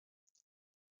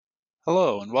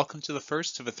Hello, and welcome to the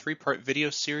first of a three-part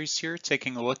video series here,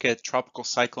 taking a look at tropical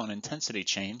cyclone intensity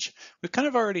change. We've kind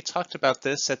of already talked about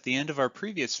this at the end of our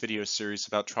previous video series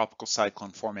about tropical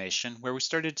cyclone formation, where we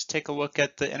started to take a look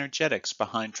at the energetics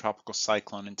behind tropical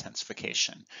cyclone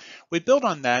intensification. We build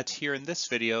on that here in this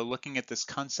video, looking at this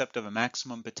concept of a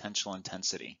maximum potential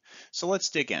intensity. So let's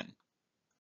dig in.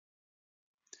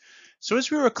 So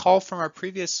as we recall from our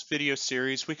previous video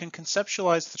series, we can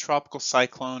conceptualize the tropical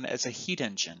cyclone as a heat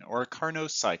engine or a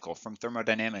Carnot cycle from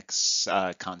thermodynamics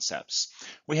concepts.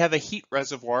 We have a heat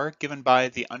reservoir given by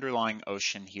the underlying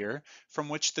ocean here, from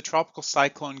which the tropical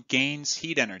cyclone gains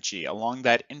heat energy along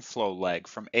that inflow leg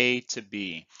from A to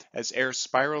B, as air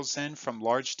spirals in from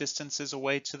large distances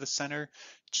away to the center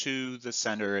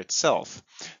itself.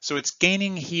 So it's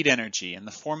gaining heat energy in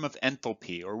the form of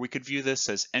enthalpy, or we could view this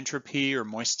as entropy or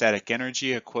moist static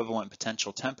energy equivalent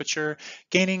potential temperature,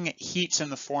 gaining heat in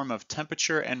the form of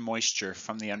temperature and moisture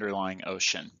from the underlying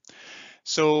ocean.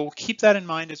 So keep that in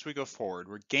mind as we go forward.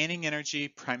 We're gaining energy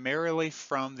primarily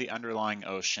from the underlying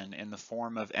ocean in the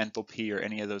form of enthalpy or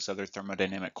any of those other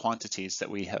thermodynamic quantities that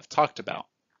we have talked about.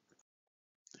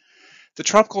 The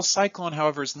tropical cyclone,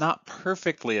 however, is not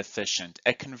perfectly efficient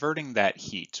at converting that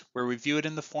heat, where we view it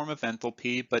in the form of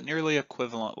enthalpy, but nearly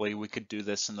equivalently we could do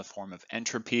this in the form of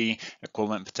entropy,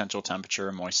 equivalent potential temperature,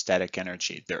 and moist static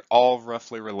energy. They're all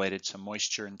roughly related to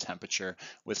moisture and temperature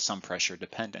with some pressure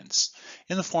dependence,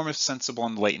 in the form of sensible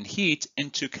and latent heat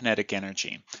into kinetic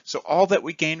energy. So all that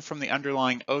we gain from the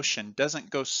underlying ocean doesn't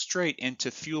go straight into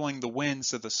fueling the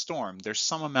winds of the storm. There's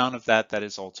some amount of that that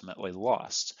is ultimately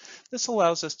lost. This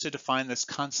allows us to define this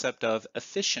concept of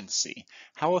efficiency.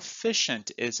 How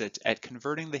efficient is it at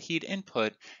converting the heat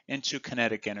input into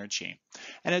kinetic energy?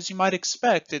 And as you might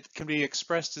expect, it can be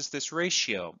expressed as this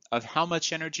ratio of how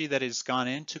much energy that has gone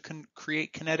in to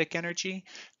create kinetic energy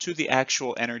to the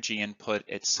actual energy input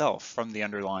itself from the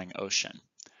underlying ocean.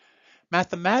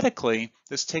 Mathematically,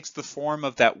 this takes the form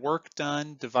of that work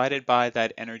done divided by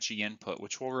that energy input,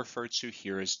 which we'll refer to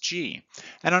here as G.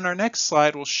 And on our next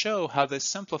slide, we'll show how this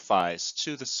simplifies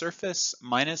to the surface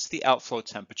minus the outflow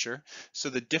temperature. So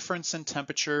the difference in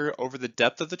temperature over the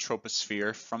depth of the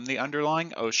troposphere from the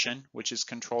underlying ocean, which is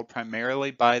controlled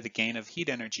primarily by the gain of heat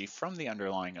energy from the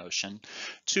underlying ocean,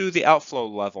 to the outflow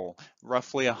level,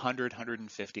 roughly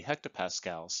 100-150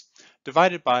 hectopascals,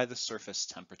 divided by the surface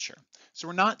temperature. So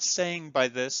we're not saying by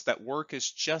this that work is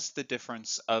just the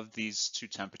difference of these two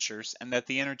temperatures and that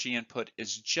the energy input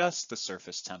is just the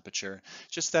surface temperature,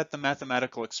 just that the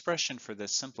mathematical expression for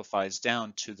this simplifies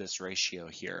down to this ratio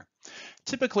here.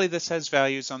 Typically, this has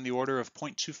values on the order of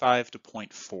 0.25 to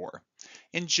 0.4.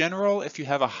 In general, if you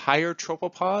have a higher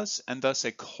tropopause and thus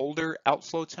a colder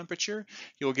outflow temperature,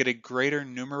 you'll get a greater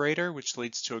numerator, which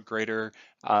leads to a greater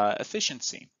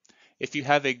efficiency. If you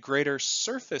have a greater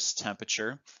surface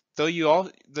temperature, though you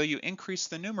increase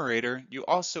the numerator, you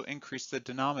also increase the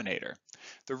denominator.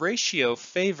 The ratio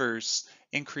favors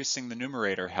increasing the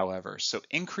numerator, however, so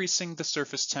increasing the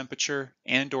surface temperature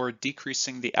and or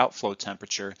decreasing the outflow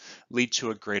temperature lead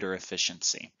to a greater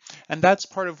efficiency. And that's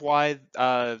part of why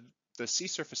the sea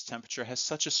surface temperature has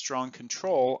such a strong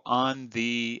control on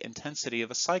the intensity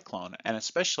of a cyclone, and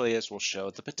especially, as we'll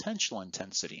show, the potential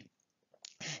intensity.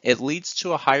 It leads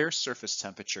to a higher surface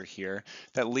temperature here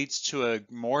that leads to a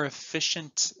more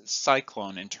efficient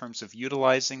cyclone in terms of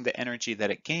utilizing the energy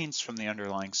that it gains from the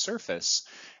underlying surface,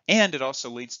 and it also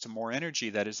leads to more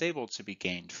energy that is able to be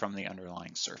gained from the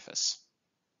underlying surface.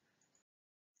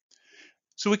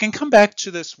 So we can come back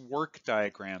to this work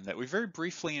diagram that we very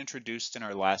briefly introduced in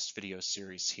our last video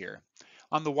series here.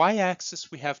 On the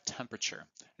y-axis, we have temperature,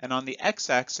 and on the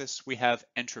x-axis, we have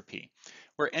entropy,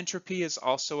 where entropy is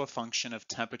also a function of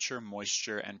temperature,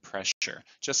 moisture, and pressure,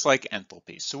 just like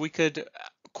enthalpy. So we could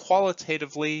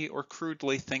qualitatively or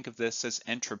crudely think of this as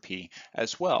entropy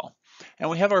as well. And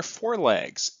we have our four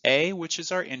legs, A, which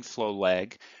is our inflow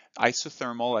leg,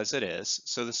 isothermal as it is,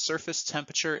 so the surface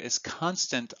temperature is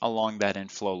constant along that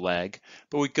inflow leg,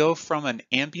 but we go from an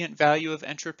ambient value of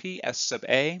entropy, S sub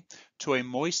A, to a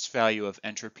moist value of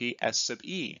entropy, S sub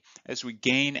E, as we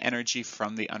gain energy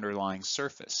from the underlying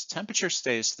surface. Temperature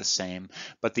stays the same,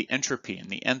 but the entropy and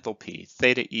the enthalpy,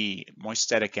 theta E, moist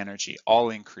static energy,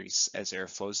 all increase as air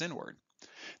flows inward.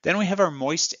 Then we have our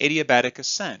moist adiabatic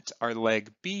ascent, our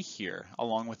leg B here,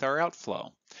 along with our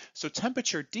outflow. So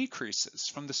temperature decreases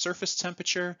from the surface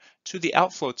temperature to the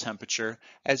outflow temperature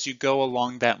as you go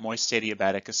along that moist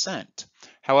adiabatic ascent.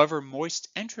 However, moist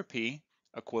entropy,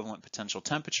 equivalent potential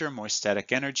temperature, moist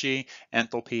static energy,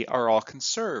 enthalpy are all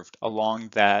conserved along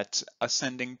that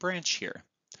ascending branch here.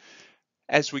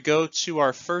 As we go to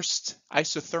our first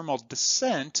isothermal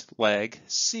descent leg,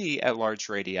 C at large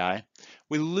radii,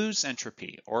 we lose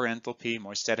entropy or enthalpy,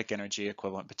 moist static energy,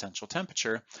 equivalent potential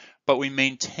temperature, but we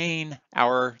maintain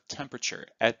our temperature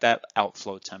at that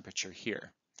outflow temperature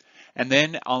here. And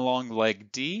then along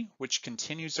leg D, which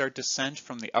continues our descent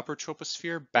from the upper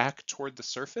troposphere back toward the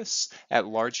surface at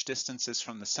large distances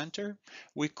from the center,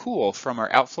 we cool from our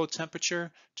outflow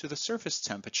temperature to the surface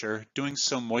temperature, doing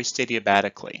so moist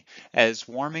adiabatically, as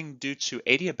warming due to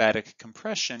adiabatic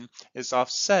compression is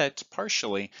offset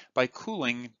partially by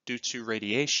cooling due to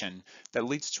radiation that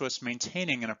leads to us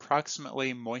maintaining an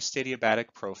approximately moist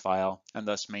adiabatic profile and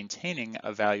thus maintaining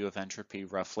a value of entropy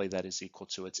roughly that is equal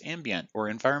to its ambient or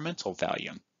environmental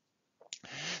value.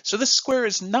 So this square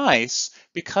is nice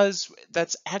because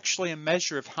that's actually a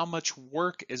measure of how much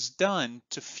work is done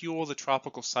to fuel the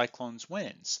tropical cyclone's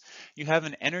winds. You have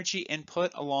an energy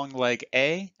input along leg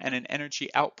A and an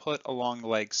energy output along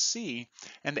leg C,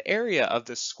 and the area of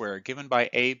this square given by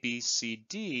A, B, C,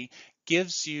 D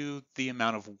gives you the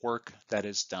amount of work that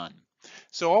is done.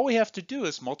 So all we have to do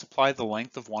is multiply the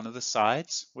length of one of the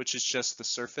sides, which is just the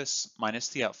surface minus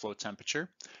the outflow temperature,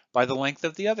 by the length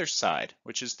of the other side,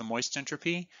 which is the moist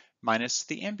entropy minus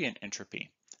the ambient entropy.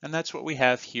 And that's what we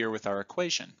have here with our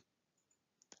equation.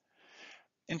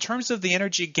 In terms of the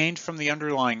energy gained from the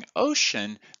underlying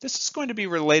ocean, this is going to be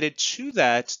related to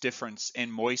that difference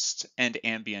in moist and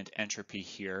ambient entropy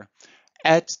here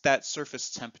at that surface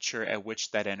temperature at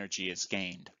which that energy is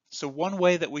gained. So one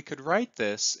way that we could write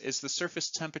this is the surface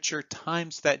temperature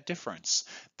times that difference,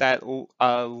 that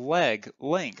leg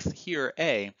length here,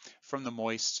 A, from the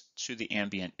moist to the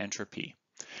ambient entropy.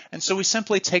 And so we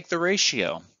simply take the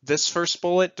ratio. This first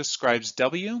bullet describes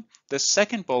W, this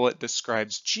second bullet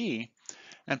describes G,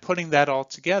 and putting that all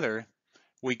together,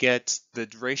 we get the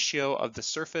ratio of the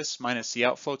surface minus the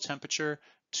outflow temperature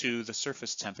to the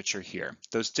surface temperature here.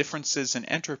 Those differences in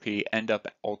entropy end up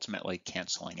ultimately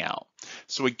canceling out.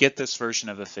 So we get this version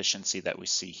of efficiency that we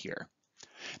see here.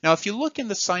 Now, if you look in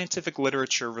the scientific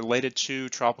literature related to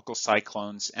tropical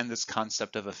cyclones and this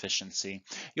concept of efficiency,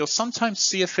 you'll sometimes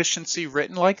see efficiency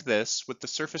written like this with the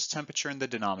surface temperature in the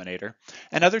denominator,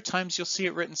 and other times you'll see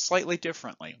it written slightly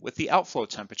differently with the outflow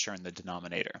temperature in the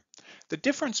denominator. The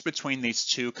difference between these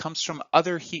two comes from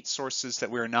other heat sources that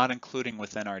we are not including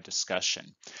within our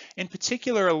discussion. In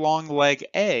particular, along leg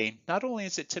A, not only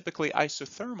is it typically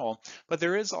isothermal, but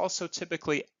there is also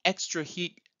typically extra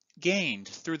heat gained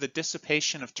through the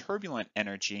dissipation of turbulent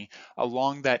energy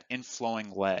along that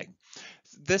inflowing leg.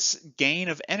 This gain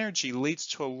of energy leads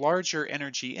to a larger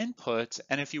energy input,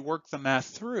 and if you work the math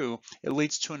through, it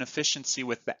leads to an efficiency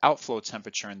with the outflow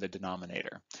temperature in the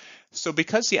denominator. So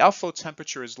because the outflow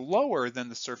temperature is lower than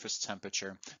the surface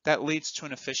temperature, that leads to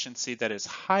an efficiency that is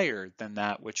higher than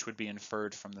that which would be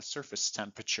inferred from the surface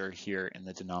temperature here in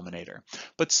the denominator,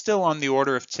 but still on the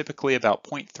order of typically about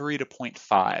 0.3 to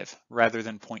 0.5 rather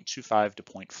than 0.25 to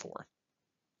 0.4.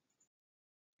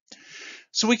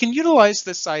 So we can utilize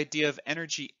this idea of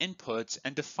energy input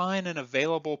and define an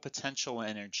available potential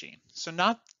energy. So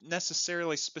not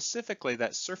necessarily specifically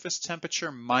that surface temperature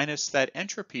minus that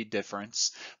entropy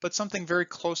difference, but something very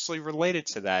closely related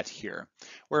to that here,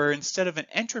 where instead of an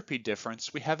entropy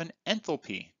difference, we have an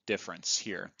enthalpy difference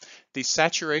here. The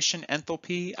saturation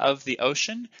enthalpy of the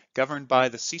ocean governed by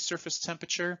the sea surface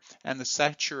temperature and the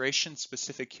saturation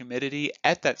specific humidity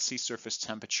at that sea surface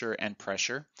temperature and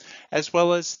pressure, as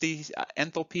well as the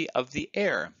enthalpy of the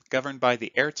air governed by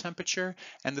the air temperature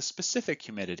and the specific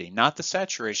humidity, not the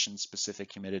saturation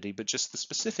specific humidity, but just the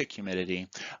specific humidity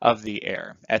of the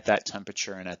air at that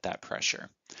temperature and at that pressure.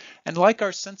 And like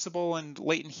our sensible and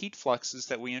latent heat fluxes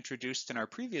that we introduced in our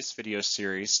previous video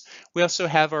series, we also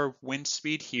have our wind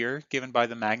speed here given by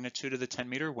the magnitude of the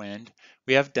 10-meter wind.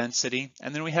 We have density,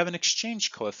 and then we have an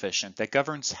exchange coefficient that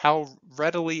governs how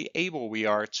readily able we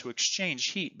are to exchange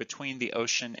heat between the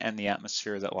ocean and the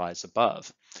atmosphere that lies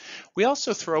above. We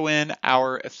also throw in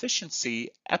our efficiency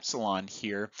epsilon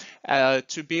here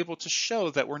to be able to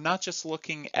show that we're not just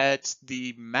looking at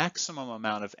the maximum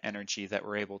amount of energy that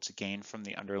we're able to gain from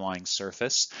the underlying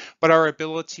surface, but our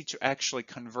ability to actually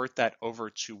convert that over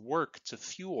to work to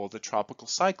fuel the tropical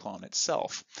cyclone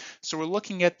itself. So we're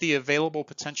looking at the available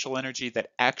potential energy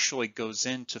that actually goes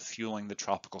into fueling the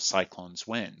tropical cyclone's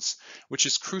winds, which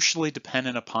is crucially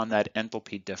dependent upon that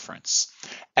enthalpy difference.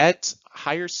 At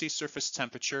higher sea surface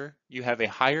temperature, you have a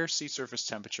higher sea surface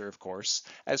temperature, of course,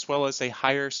 as well as a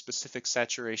higher specific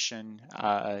saturation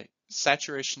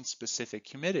specific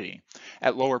humidity.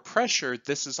 At lower pressure,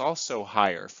 this is also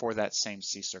higher for that same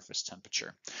sea surface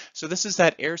temperature. So this is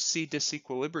that air-sea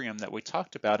disequilibrium that we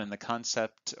talked about in the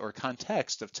concept or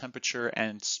context of temperature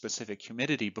and specific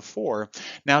humidity before,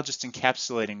 now just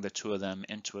encapsulating the two of them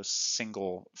into a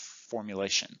single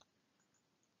formulation.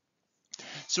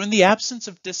 So in the absence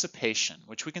of dissipation,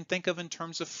 which we can think of in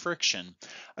terms of friction,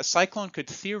 a cyclone could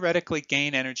theoretically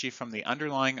gain energy from the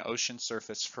underlying ocean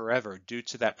surface forever due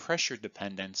to that pressure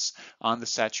dependence on the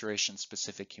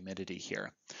saturation-specific humidity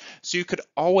here. So you could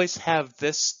always have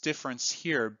this difference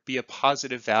here be a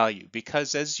positive value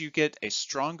because as you get a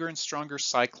stronger and stronger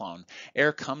cyclone,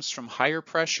 air comes from higher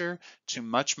pressure to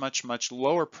much, much, much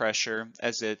lower pressure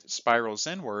as it spirals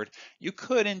inward. You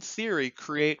could, in theory,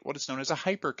 create what is known as a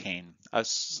hypercane, a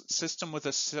system with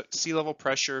a sea level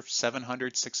pressure of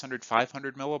 700, 600,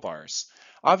 500 millibars.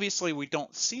 Obviously, we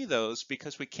don't see those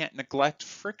because we can't neglect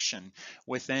friction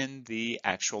within the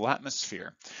actual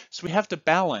atmosphere. So we have to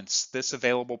balance this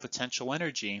available potential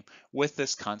energy with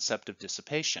this concept of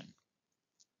dissipation.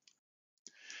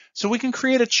 So we can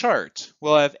create a chart.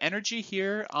 We'll have energy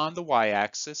here on the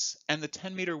y-axis and the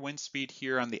 10-meter wind speed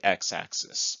here on the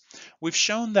x-axis. We've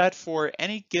shown that for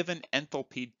any given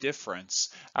enthalpy difference,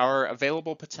 our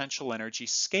available potential energy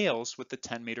scales with the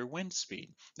 10-meter wind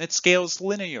speed. It scales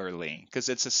linearly because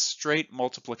it's a straight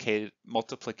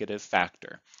multiplicative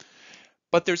factor.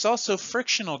 But there's also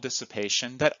frictional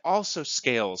dissipation that also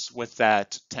scales with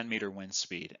that 10-meter wind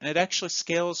speed, and it actually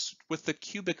scales with the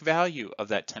cubic value of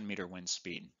that 10-meter wind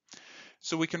speed.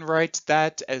 So we can write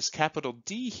that as capital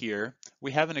D here.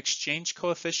 We have an exchange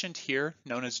coefficient here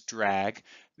known as drag,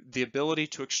 the ability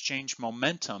to exchange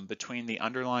momentum between the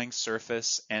underlying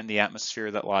surface and the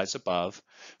atmosphere that lies above.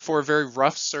 For a very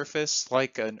rough surface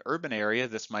like an urban area,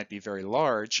 this might be very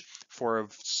large. For a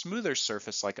smoother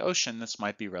surface like ocean, this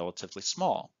might be relatively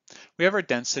small. We have our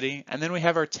density, and then we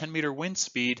have our 10-meter wind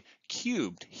speed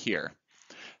cubed here.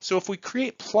 So if we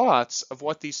create plots of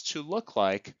what these two look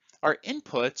like, our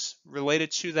inputs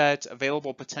related to that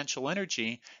available potential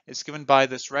energy is given by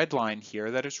this red line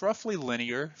here that is roughly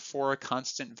linear for a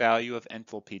constant value of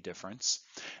enthalpy difference.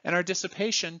 And our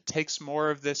dissipation takes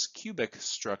more of this cubic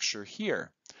structure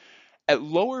here. At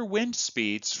lower wind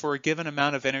speeds for a given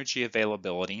amount of energy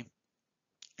availability,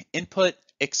 input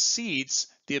exceeds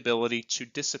the ability to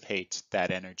dissipate that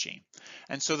energy.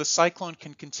 And so the cyclone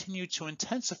can continue to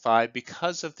intensify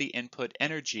because of the input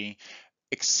energy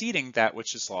exceeding that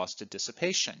which is lost to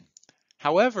dissipation.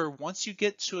 However, once you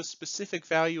get to a specific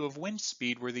value of wind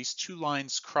speed where these two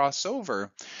lines cross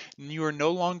over, you are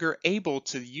no longer able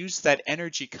to use that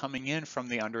energy coming in from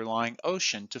the underlying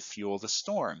ocean to fuel the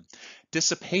storm.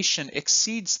 Dissipation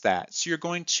exceeds that, so you're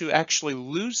going to actually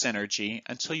lose energy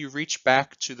until you reach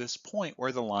back to this point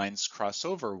where the lines cross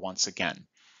over once again.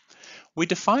 We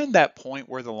define that point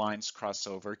where the lines cross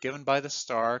over, given by the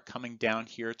star coming down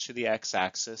here to the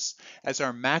x-axis, as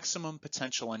our maximum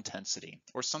potential intensity,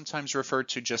 or sometimes referred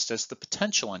to just as the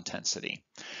potential intensity.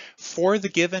 For the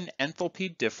given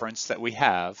enthalpy difference that we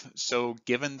have, so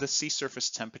given the sea surface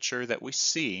temperature that we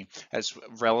see as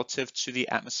relative to the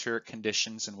atmospheric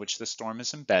conditions in which the storm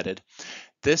is embedded,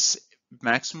 this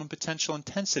maximum potential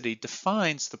intensity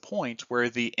defines the point where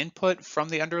the input from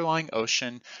the underlying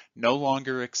ocean no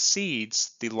longer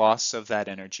exceeds the loss of that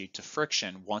energy to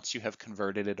friction once you have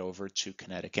converted it over to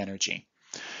kinetic energy.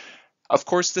 Of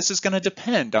course, this is going to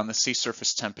depend on the sea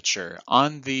surface temperature,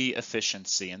 on the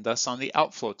efficiency, and thus on the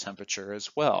outflow temperature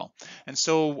as well. And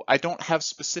so I don't have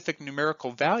specific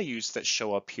numerical values that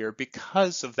show up here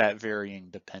because of that varying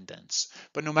dependence.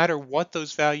 But no matter what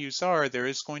those values are, there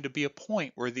is going to be a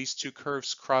point where these two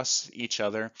curves cross each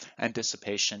other and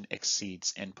dissipation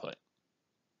exceeds input.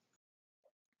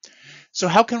 So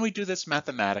how can we do this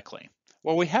mathematically?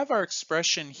 Well, we have our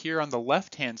expression here on the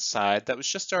left-hand side that was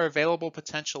just our available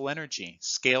potential energy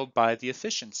scaled by the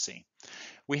efficiency.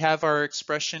 We have our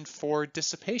expression for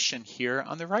dissipation here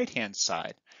on the right-hand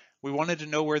side. We wanted to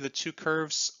know where the two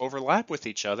curves overlap with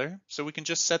each other, so we can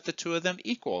just set the two of them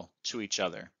equal to each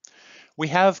other. We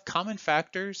have common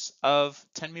factors of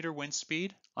 10-meter wind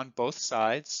speed on both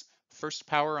sides, first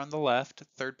power on the left,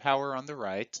 third power on the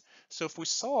right. So if we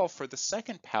solve for the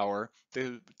second power,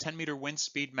 the 10-meter wind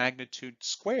speed magnitude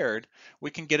squared,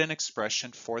 we can get an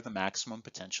expression for the maximum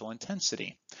potential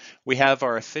intensity. We have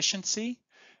our efficiency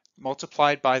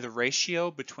multiplied by the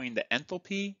ratio between the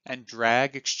enthalpy and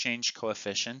drag exchange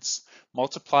coefficients,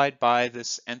 multiplied by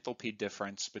this enthalpy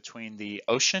difference between the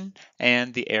ocean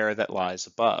and the air that lies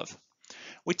above.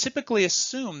 We typically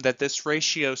assume that this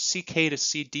ratio CK to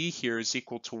CD here is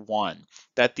equal to 1,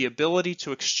 that the ability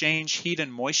to exchange heat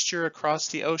and moisture across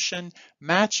the ocean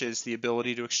matches the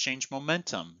ability to exchange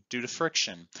momentum due to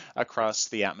friction across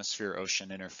the atmosphere-ocean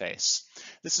interface.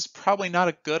 This is probably not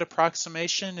a good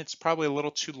approximation. It's probably a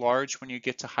little too large when you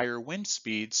get to higher wind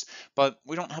speeds, but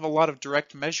we don't have a lot of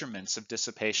direct measurements of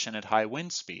dissipation at high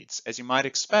wind speeds. As you might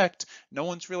expect, no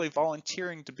one's really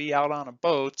volunteering to be out on a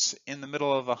boat in the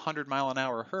middle of a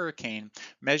 100-mile-an-hour hurricane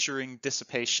measuring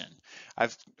dissipation.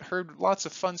 I've heard lots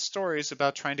of fun stories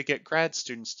about trying to get grad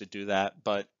students to do that,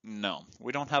 but no,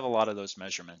 we don't have a lot of those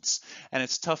measurements. And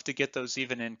it's tough to get those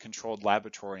even in controlled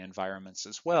laboratory environments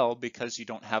as well, because you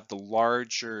don't have the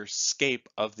larger scape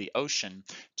of the ocean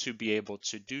to be able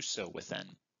to do so within.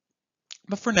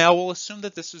 But for now, we'll assume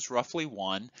that this is roughly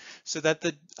 1, so that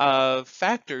the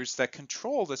factors that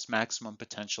control this maximum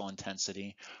potential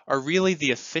intensity are really the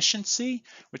efficiency,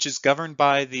 which is governed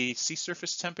by the sea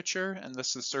surface temperature, and this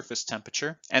is the surface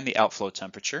temperature, and the outflow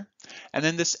temperature. And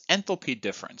then this enthalpy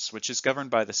difference, which is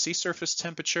governed by the sea surface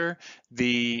temperature,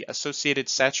 the associated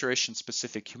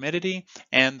saturation-specific humidity,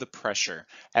 and the pressure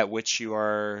at which you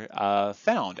are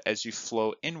found as you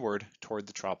flow inward toward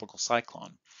the tropical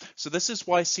cyclone. So this is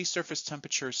why sea surface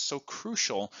temperature is so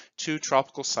crucial to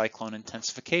tropical cyclone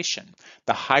intensification.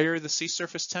 The higher the sea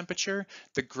surface temperature,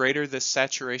 the greater the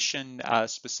saturation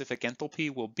specific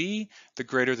enthalpy will be, the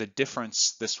greater the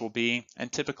difference this will be,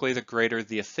 and typically the greater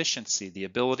the efficiency, the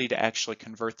ability to actually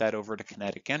convert that over to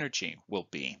kinetic energy will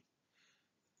be.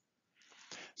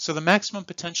 So the maximum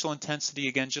potential intensity,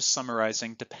 again, just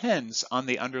summarizing, depends on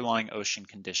the underlying ocean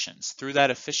conditions through that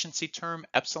efficiency term,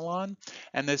 epsilon,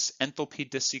 and this enthalpy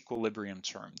disequilibrium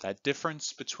term, that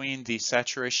difference between the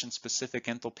saturation-specific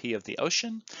enthalpy of the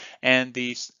ocean and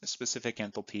the specific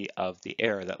enthalpy of the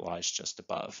air that lies just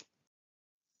above.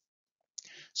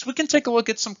 So we can take a look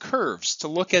at some curves to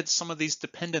look at some of these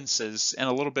dependencies in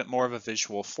a little bit more of a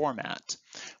visual format.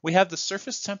 We have the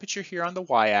surface temperature here on the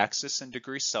y-axis in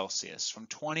degrees Celsius, from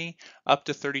 20 up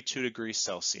to 32 degrees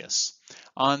Celsius.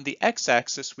 On the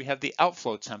x-axis, we have the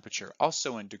outflow temperature,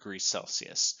 also in degrees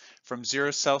Celsius, from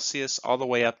 0 Celsius all the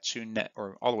way up to,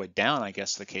 or all the way down, I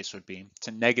guess the case would be,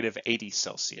 to negative 80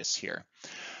 Celsius here.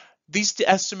 These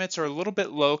estimates are a little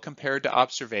bit low compared to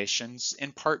observations,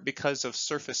 in part because of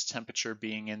surface temperature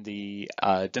being in the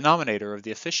denominator of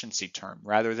the efficiency term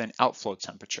rather than outflow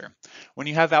temperature. When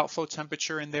you have outflow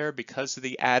temperature in there, because of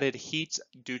the added heat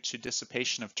due to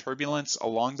dissipation of turbulence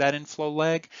along that inflow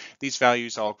leg, these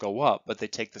values all go up, but they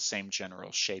take the same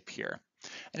general shape here.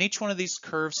 And each one of these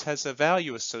curves has a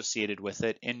value associated with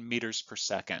it in meters per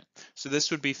second. So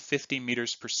this would be 50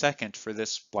 meters per second for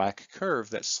this black curve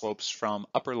that slopes from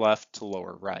upper left to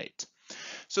lower right.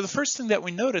 So the first thing that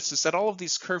we notice is that all of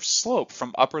these curves slope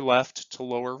from upper left to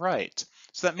lower right.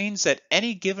 So that means that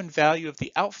any given value of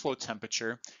the outflow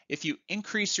temperature, if you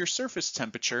increase your surface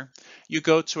temperature, you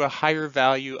go to a higher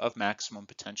value of maximum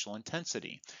potential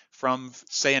intensity. From,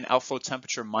 say, an outflow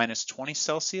temperature minus 20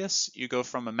 Celsius, you go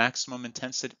from a maximum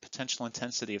potential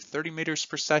intensity of 30 meters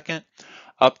per second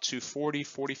up to 40,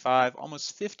 45,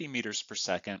 almost 50 meters per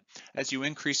second as you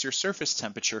increase your surface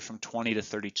temperature from 20 to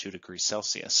 32 degrees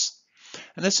Celsius.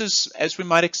 And this is, as we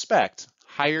might expect,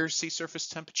 higher sea surface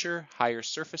temperature, higher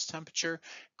surface temperature,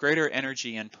 greater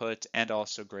energy input, and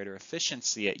also greater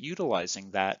efficiency at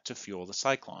utilizing that to fuel the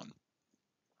cyclone.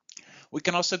 We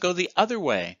can also go the other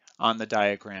way on the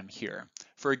diagram here.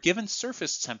 For a given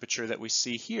surface temperature that we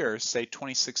see here, say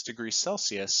 26 degrees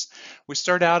Celsius, we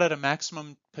start out at a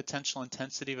maximum potential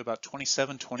intensity of about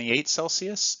 27, 28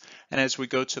 Celsius. And as we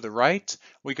go to the right,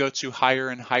 we go to higher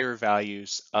and higher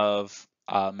values of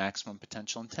maximum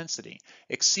potential intensity,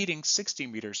 exceeding 60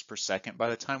 meters per second by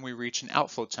the time we reach an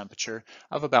outflow temperature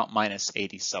of about minus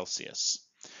 80 Celsius.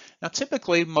 Now,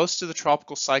 typically, most of the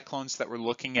tropical cyclones that we're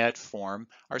looking at form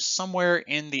are somewhere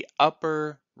in the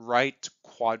upper right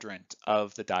quadrant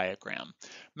of the diagram.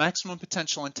 Maximum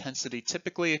potential intensity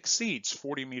typically exceeds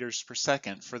 40 meters per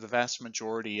second for the vast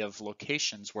majority of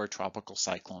locations where tropical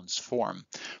cyclones form.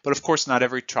 But of course, not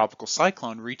every tropical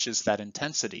cyclone reaches that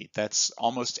intensity. That's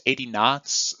almost 80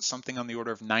 knots, something on the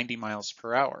order of 90 miles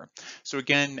per hour. So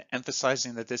again,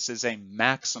 emphasizing that this is a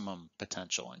maximum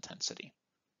potential intensity.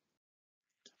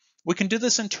 We can do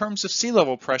this in terms of sea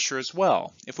level pressure as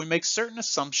well. If we make certain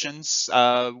assumptions,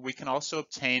 we can also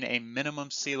obtain a minimum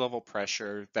sea level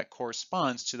pressure that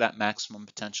corresponds to that maximum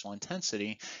potential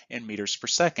intensity in meters per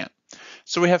second.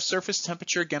 So we have surface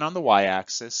temperature again on the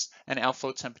y-axis and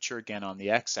outflow temperature again on the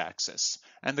x-axis.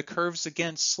 And the curves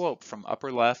again slope from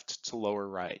upper left to lower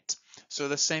right. So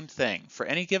the same thing, for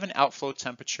any given outflow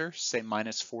temperature, say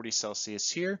minus 40 Celsius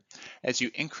here, as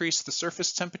you increase the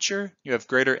surface temperature, you have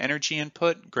greater energy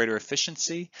input, greater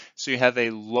efficiency, so you have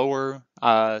a lower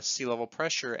sea level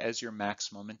pressure as your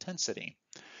maximum intensity.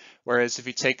 Whereas if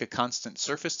you take a constant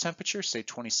surface temperature, say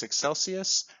 26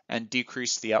 Celsius, and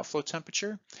decrease the outflow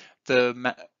temperature,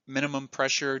 the minimum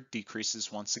pressure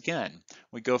decreases once again.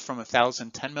 We go from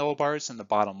 1,010 millibars in the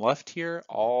bottom left here,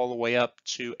 all the way up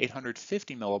to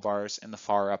 850 millibars in the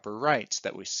far upper right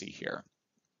that we see here.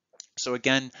 So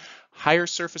again, higher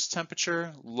surface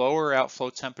temperature, lower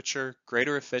outflow temperature,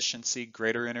 greater efficiency,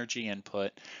 greater energy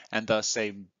input, and thus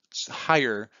a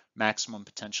higher maximum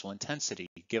potential intensity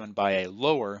given by a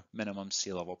lower minimum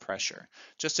sea level pressure,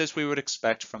 just as we would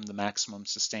expect from the maximum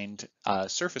sustained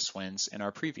surface winds in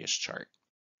our previous chart.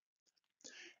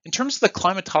 In terms of the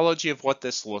climatology of what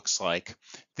this looks like,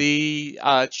 the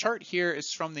chart here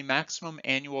is from the maximum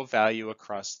annual value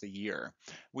across the year.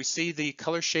 We see the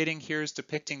color shading here is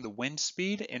depicting the wind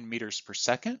speed in meters per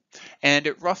second, and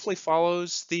it roughly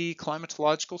follows the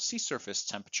climatological sea surface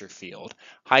temperature field.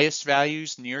 Highest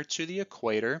values near to the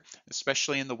equator,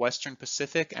 especially in the Western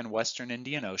Pacific and Western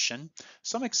Indian Ocean.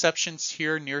 Some exceptions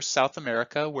here near South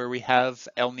America, where we have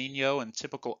El Nino and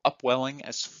typical upwelling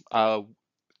as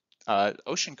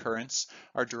ocean currents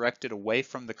are directed away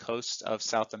from the coast of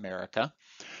South America.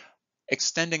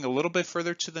 Extending a little bit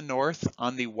further to the north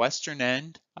on the western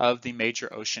end of the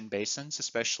major ocean basins,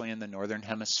 especially in the northern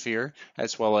hemisphere,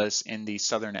 as well as in the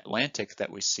southern Atlantic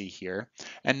that we see here,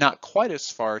 and not quite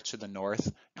as far to the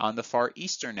north on the far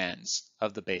eastern ends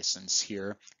of the basins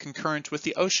here, concurrent with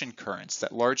the ocean currents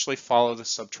that largely follow the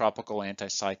subtropical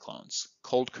anticyclones.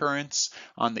 Cold currents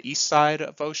on the east side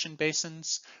of ocean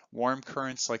basins, warm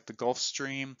currents like the Gulf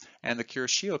Stream and the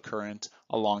Kuroshio current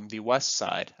along the west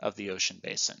side of the ocean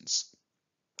basins.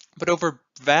 But over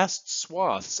vast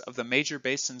swaths of the major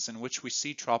basins in which we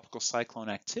see tropical cyclone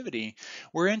activity,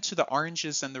 we're into the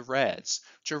oranges and the reds,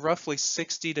 which are roughly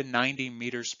 60 to 90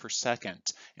 meters per second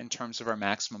in terms of our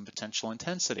maximum potential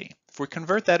intensity. If we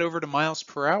convert that over to miles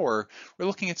per hour, we're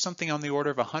looking at something on the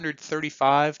order of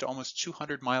 135 to almost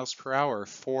 200 miles per hour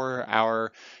for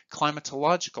our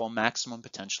climatological maximum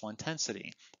potential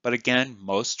intensity. But again,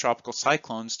 most tropical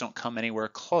cyclones don't come anywhere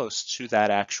close to that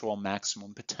actual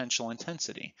maximum potential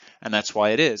intensity. And that's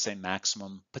why it is a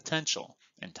maximum potential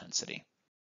intensity.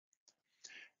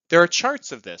 There are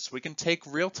charts of this. We can take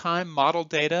real-time model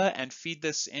data and feed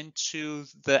this into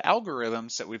the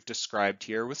algorithms that we've described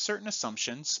here with certain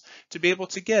assumptions to be able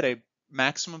to get a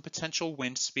maximum potential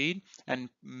wind speed and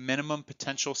minimum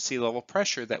potential sea level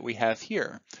pressure that we have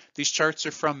here. These charts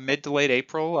are from mid to late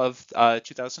April of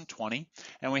 2020,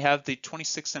 and we have the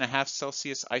 26.5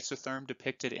 Celsius isotherm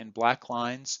depicted in black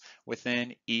lines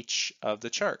within each of the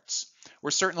charts.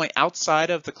 We're certainly outside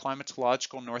of the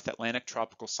climatological North Atlantic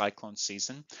tropical cyclone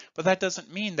season, but that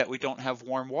doesn't mean that we don't have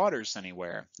warm waters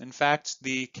anywhere. In fact,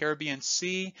 the Caribbean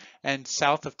Sea and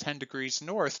south of 10 degrees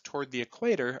north toward the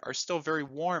equator are still very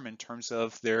warm in terms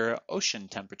of their ocean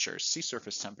temperatures, sea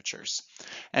surface temperatures.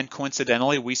 And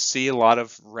coincidentally, we see a lot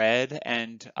of red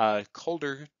and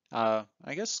colder, I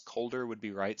guess colder would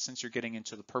be right since you're getting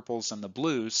into the purples and the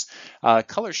blues,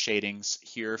 color shadings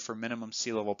here for minimum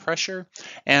sea level pressure,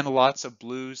 and lots of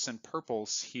blues and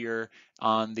purples here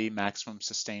on the maximum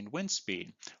sustained wind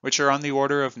speed, which are on the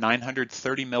order of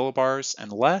 930 millibars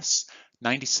and less,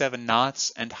 97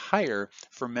 knots and higher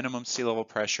for minimum sea level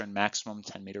pressure and maximum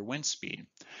 10-meter wind speed.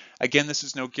 Again, this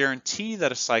is no guarantee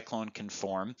that a cyclone can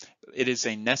form. It is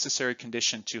a necessary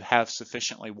condition to have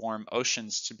sufficiently warm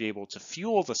oceans to be able to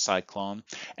fuel the cyclone.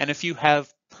 And if you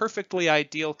have perfectly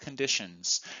ideal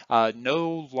conditions,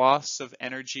 no loss of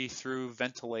energy through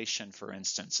ventilation, for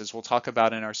instance, as we'll talk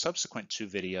about in our subsequent two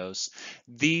videos,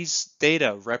 these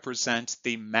data represent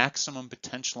the maximum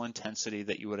potential intensity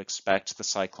that you would expect the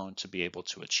cyclone to be able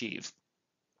to achieve.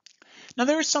 Now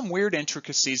there are some weird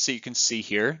intricacies that you can see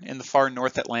here in the far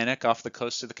North Atlantic off the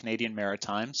coast of the Canadian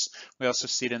Maritimes. We also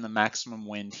see it in the maximum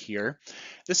wind here.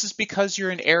 This is because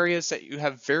you're in areas that you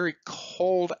have very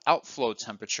cold outflow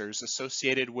temperatures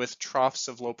associated with troughs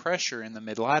of low pressure in the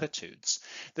mid-latitudes.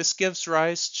 This gives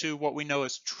rise to what we know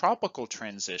as tropical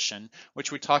transition,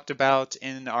 which we talked about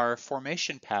in our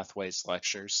formation pathways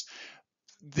lectures.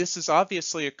 This is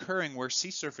obviously occurring where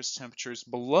sea surface temperature is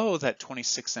below that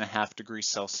 26.5 degrees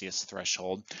Celsius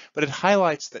threshold, but it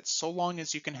highlights that so long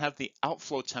as you can have the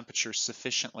outflow temperature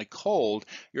sufficiently cold,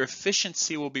 your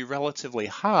efficiency will be relatively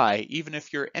high, even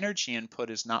if your energy input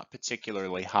is not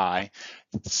particularly high,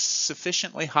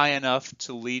 sufficiently high enough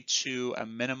to lead to a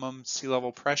minimum sea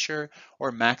level pressure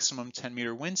or maximum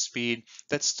 10-meter wind speed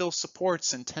that still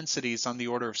supports intensities on the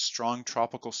order of strong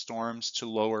tropical storms to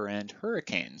lower end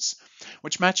hurricanes,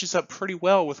 which matches up pretty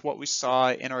well with what we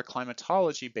saw in our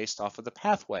climatology based off of the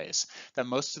pathways, that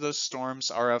most of those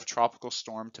storms are of tropical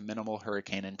storm to minimal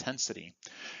hurricane intensity.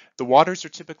 The waters are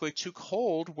typically too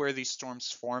cold where these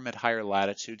storms form at higher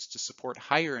latitudes to support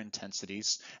higher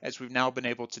intensities, as we've now been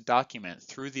able to document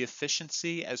through the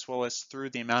efficiency as well as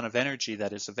through the amount of energy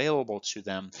that is available to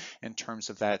them in terms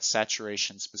of that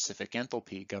saturation-specific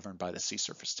enthalpy governed by the sea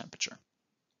surface temperature.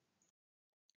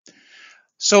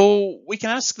 So we can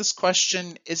ask this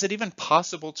question, is it even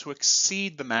possible to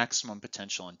exceed the maximum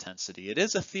potential intensity? It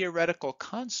is a theoretical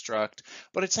construct,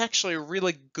 but it's actually a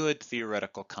really good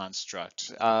theoretical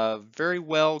construct, very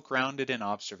well grounded in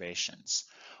observations.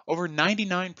 Over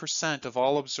 99% of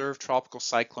all observed tropical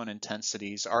cyclone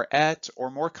intensities are at, or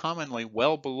more commonly,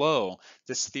 well below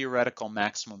this theoretical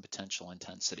maximum potential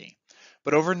intensity.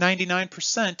 But over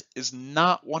 99% is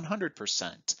not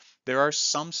 100%. There are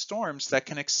some storms that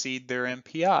can exceed their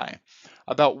MPI.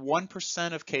 About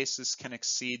 1% of cases can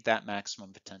exceed that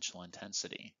maximum potential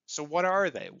intensity. So what are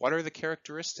they? What are the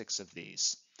characteristics of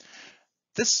these?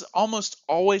 This almost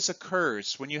always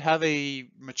occurs when you have a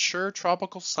mature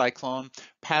tropical cyclone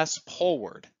pass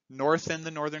poleward, north in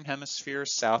the northern hemisphere,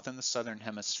 south in the southern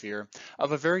hemisphere,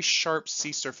 of a very sharp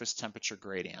sea surface temperature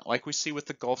gradient, like we see with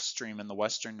the Gulf Stream in the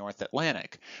western North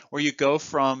Atlantic, where you go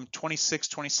from 26,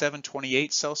 27,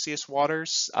 28 Celsius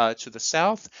waters to the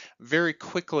south, very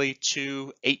quickly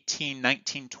to 18,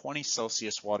 19, 20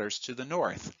 Celsius waters to the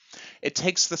north. It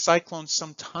takes the cyclone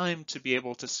some time to be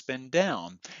able to spin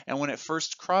down, and when it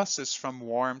first crosses from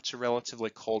warm to relatively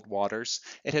cold waters,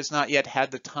 it has not yet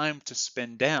had the time to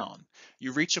spin down.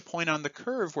 You reach a point on the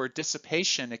curve where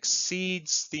dissipation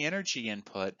exceeds the energy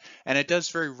input, and it does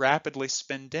very rapidly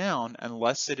spin down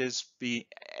unless it is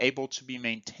able to be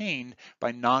maintained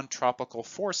by non-tropical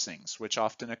forcings, which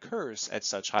often occurs at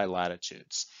such high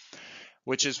latitudes,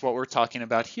 which is what we're talking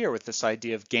about here with this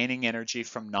idea of gaining energy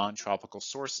from non-tropical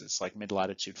sources like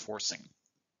mid-latitude forcing.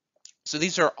 So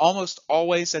these are almost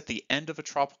always at the end of a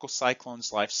tropical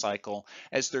cyclone's life cycle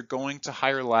as they're going to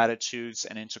higher latitudes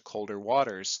and into colder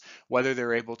waters, whether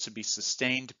they're able to be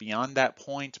sustained beyond that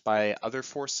point by other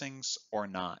forcings or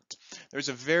not. There's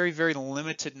a very, very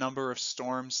limited number of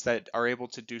storms that are able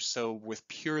to do so with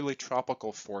purely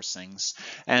tropical forcings,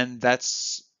 and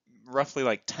that's roughly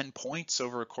like 10 points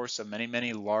over a course of many,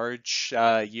 many large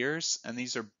years, and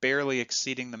these are barely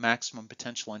exceeding the maximum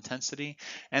potential intensity,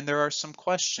 and there are some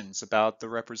questions about the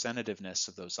representativeness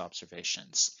of those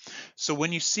observations. So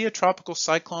when you see a tropical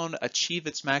cyclone achieve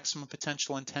its maximum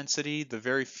potential intensity, the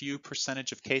very few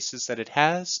percentage of cases that it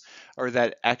has, or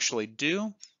that actually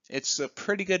do, it's a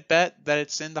pretty good bet that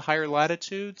it's in the higher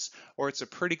latitudes, or it's a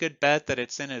pretty good bet that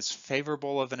it's in as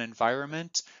favorable of an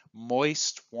environment,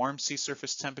 moist, warm sea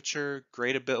surface temperature,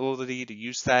 great ability to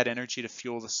use that energy to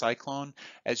fuel the cyclone,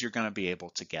 as you're going to be able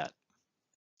to get.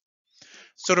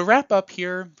 So to wrap up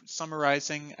here,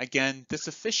 summarizing, again, this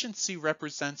efficiency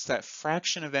represents that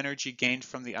fraction of energy gained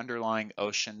from the underlying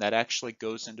ocean that actually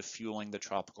goes into fueling the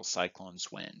tropical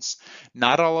cyclone's winds.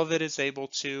 Not all of it is able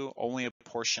to, only a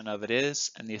portion of it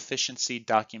is, and the efficiency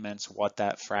documents what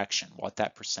that fraction, what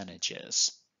that percentage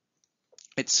is.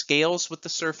 It scales with the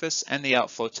surface and the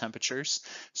outflow temperatures.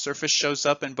 Surface shows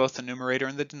up in both the numerator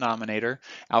and the denominator.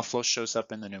 Outflow shows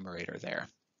up in the numerator there.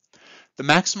 The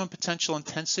maximum potential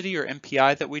intensity, or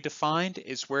MPI, that we defined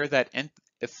is where that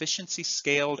efficiency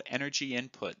scaled energy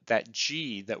input, that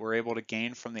G that we're able to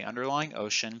gain from the underlying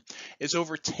ocean, is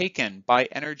overtaken by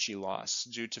energy loss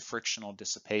due to frictional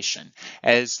dissipation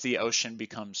as the ocean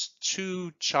becomes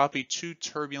too choppy, too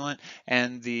turbulent,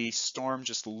 and the storm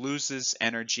just loses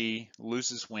energy,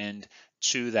 loses wind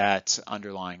to that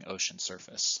underlying ocean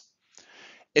surface.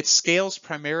 It scales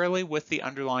primarily with the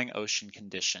underlying ocean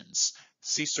conditions,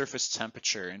 sea surface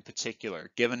temperature in particular,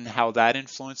 given how that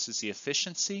influences the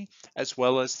efficiency as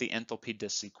well as the enthalpy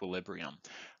disequilibrium.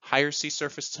 Higher sea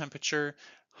surface temperature,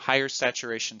 higher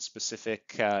saturation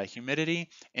specific humidity,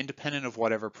 independent of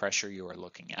whatever pressure you are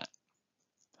looking at.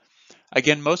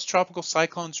 Again, most tropical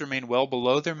cyclones remain well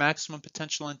below their maximum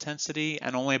potential intensity,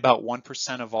 and only about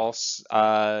 1% of all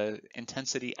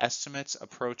intensity estimates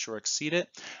approach or exceed it,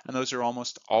 and those are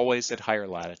almost always at higher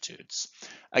latitudes.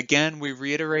 Again, we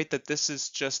reiterate that this is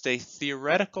just a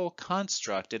theoretical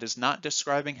construct. It is not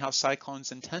describing how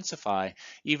cyclones intensify,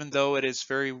 even though it is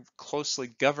very closely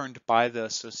governed by the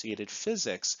associated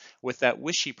physics with that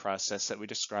wishy process that we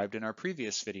described in our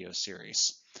previous video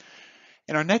series.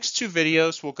 In our next two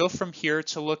videos, we'll go from here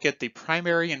to look at the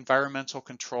primary environmental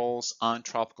controls on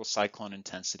tropical cyclone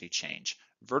intensity change: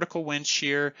 vertical wind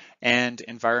shear and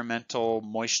environmental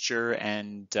moisture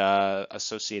and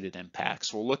associated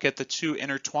impacts. We'll look at the two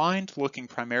intertwined, looking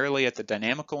primarily at the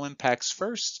dynamical impacts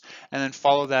first, and then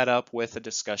follow that up with a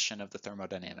discussion of the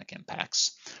thermodynamic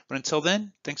impacts. But until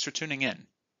then, thanks for tuning in.